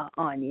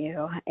on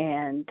you.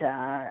 And,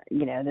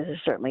 you know, this is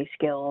certainly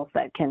skills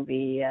that can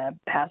be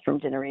passed from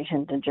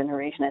generation to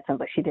generation. It sounds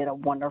like she did a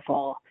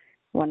wonderful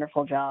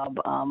job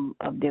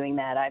of doing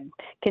that. I'm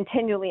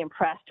continually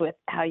impressed with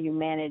how you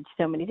manage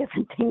so many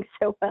different things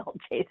so well,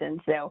 Jason.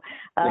 So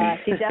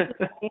she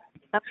definitely,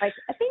 I'm like,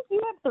 I think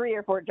you have 3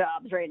 or 4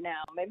 jobs right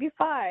now, maybe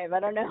 5. I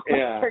don't know.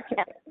 Yeah.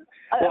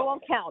 I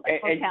won't count.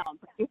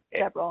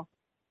 Several.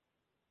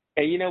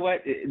 And you know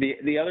what?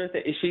 The other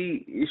thing,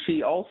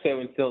 she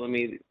also instilled in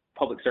me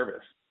public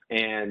service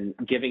and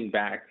giving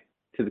back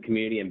to the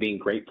community and being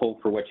grateful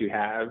for what you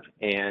have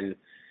and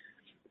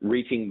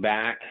reaching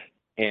back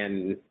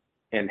and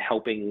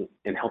helping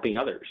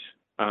others.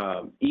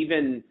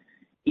 Even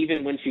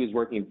when she was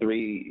working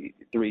three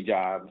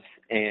jobs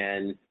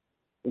and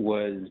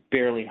was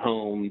barely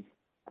home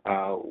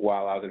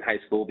while I was in high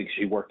school because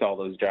she worked all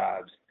those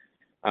jobs,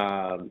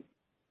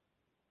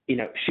 you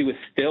know, she was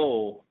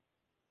still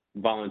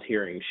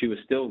volunteering. She was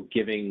still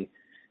giving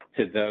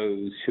to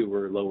those who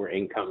were lower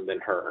income than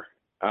her.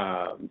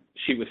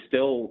 She was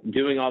still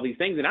doing all these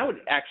things. And I would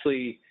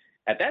actually,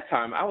 at that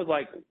time, I was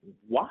like,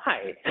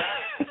 why?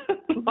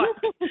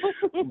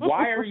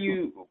 Why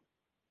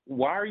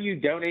are you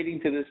donating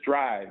to this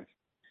drive?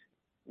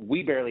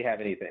 We barely have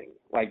anything.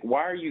 Like,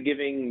 why are you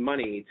giving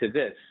money to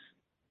this?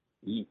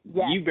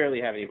 You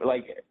barely have any.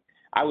 Like,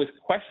 I was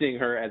questioning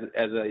her as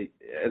a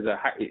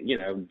you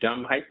know,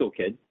 dumb high school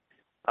kid.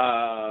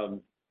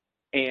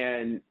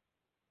 And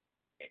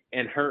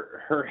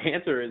her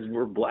answer is,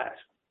 we're blessed.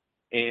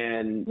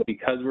 And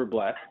because we're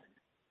blessed,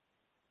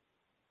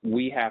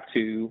 we have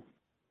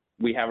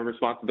a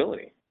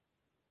responsibility.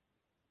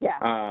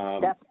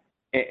 Yeah.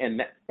 And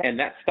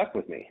that stuck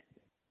with me.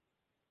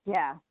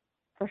 Yeah,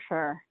 for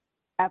sure.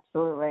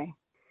 Absolutely.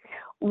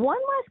 One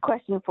last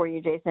question for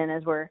you, Jason,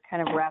 as we're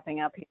kind of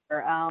wrapping up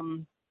here.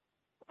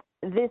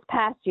 This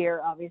past year,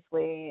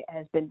 obviously,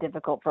 has been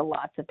difficult for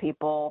lots of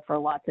people for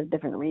lots of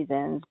different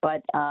reasons,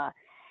 but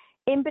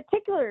in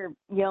particular,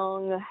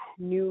 young,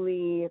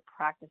 newly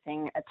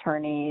practicing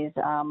attorneys,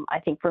 I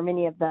think for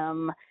many of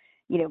them,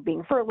 you know,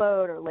 being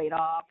furloughed or laid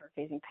off or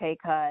facing pay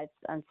cuts,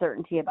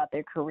 uncertainty about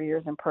their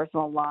careers and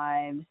personal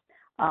lives,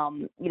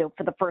 you know,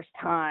 for the first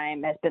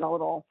time has been a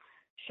little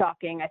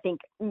shocking. I think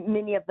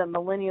many of the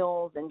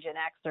millennials and Gen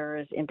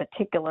Xers in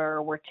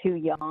particular were too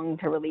young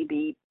to really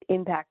be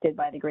impacted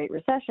by the Great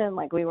Recession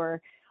like we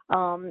were.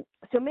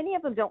 So many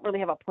of them don't really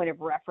have a point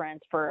of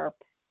reference for,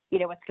 you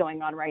know, what's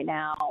going on right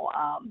now,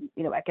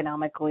 you know,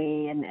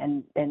 economically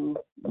and you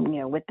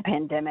know, with the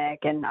pandemic,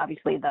 and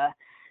obviously the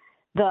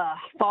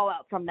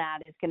fallout from that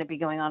is going to be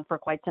going on for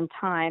quite some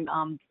time.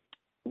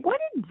 What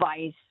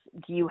advice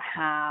do you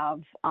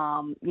have,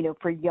 you know,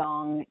 for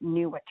young,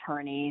 new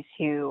attorneys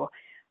who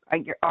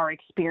are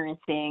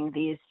experiencing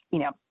these, you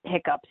know,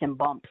 hiccups and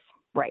bumps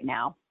right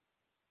now?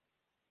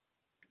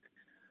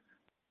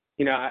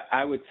 You know,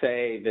 I would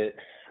say that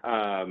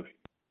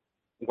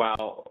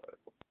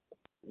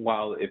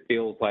while it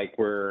feels like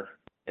we're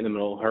in the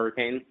middle of a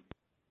hurricane,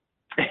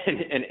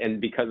 and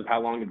because of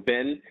how long it's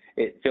been,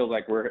 it feels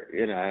like we're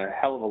in a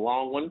hell of a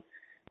long one.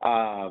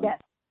 Yes.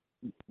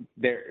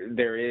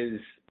 There is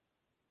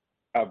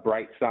a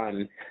bright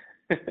sun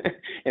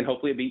and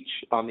hopefully a beach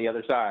on the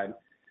other side.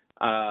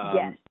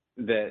 Yes.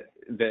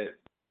 That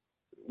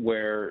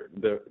where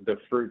the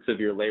fruits of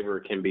your labor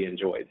can be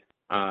enjoyed.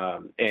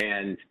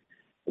 And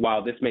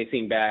while this may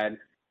seem bad,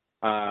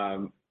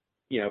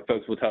 you know,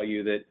 folks will tell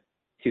you that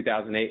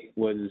 2008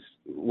 was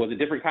a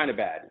different kind of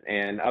bad,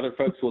 and other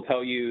folks will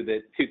tell you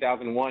that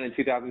 2001 and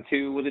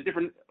 2002 was a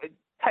different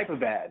type of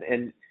bad.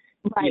 And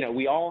right. You know,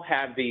 we all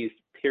have these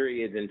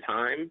periods in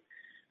time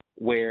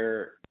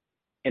where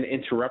an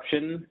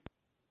interruption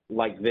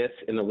like this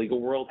in the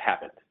legal world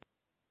happened.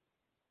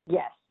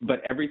 Yes.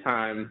 But every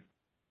time,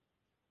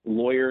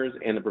 lawyers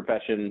and the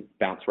profession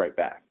bounce right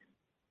back.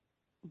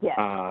 Yes.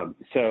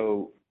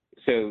 So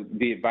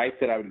the advice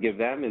that I would give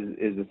them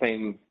is the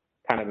same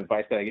kind of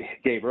advice that I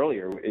gave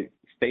earlier.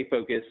 Stay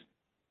focused,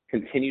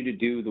 continue to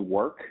do the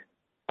work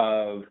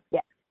of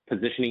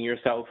positioning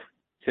yourself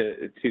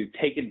to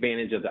take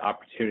advantage of the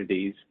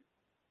opportunities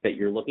that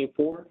you're looking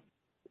for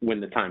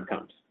when the time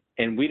comes.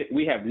 And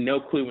we have no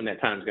clue when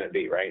that time's going to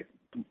be, right?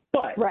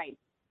 But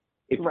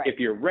if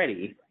you're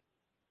ready,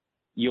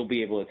 you'll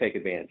be able to take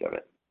advantage of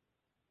it.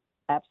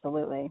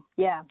 Absolutely.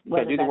 Yeah.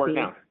 So do the work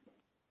now.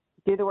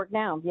 Do the work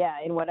now. Yeah.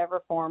 In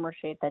whatever form or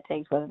shape that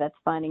takes, whether that's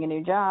finding a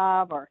new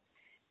job or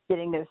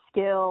getting those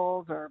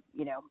skills or,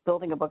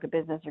 building a book of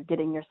business or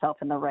getting yourself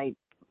in the right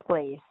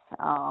place,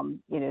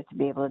 to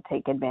be able to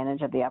take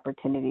advantage of the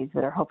opportunities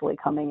that are hopefully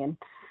coming in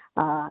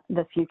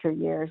the future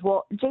years.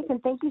 Well, Jason,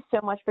 thank you so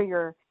much for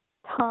your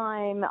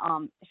time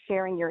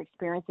sharing your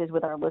experiences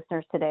with our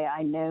listeners today.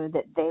 I know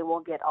that they will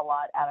get a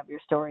lot out of your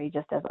story,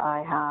 just as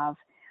I have.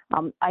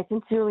 I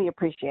sincerely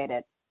appreciate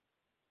it.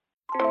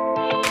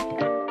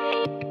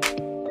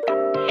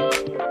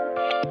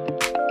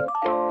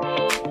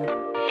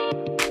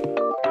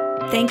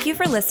 Thank you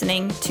for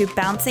listening to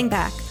Bouncing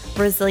Back,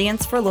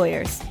 Resilience for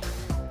Lawyers.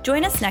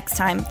 Join us next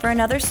time for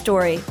another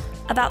story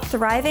about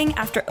thriving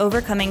after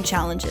overcoming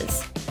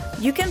challenges.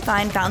 You can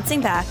find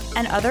Bouncing Back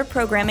and other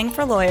programming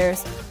for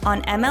lawyers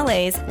on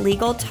MLA's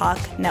Legal Talk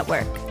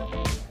Network.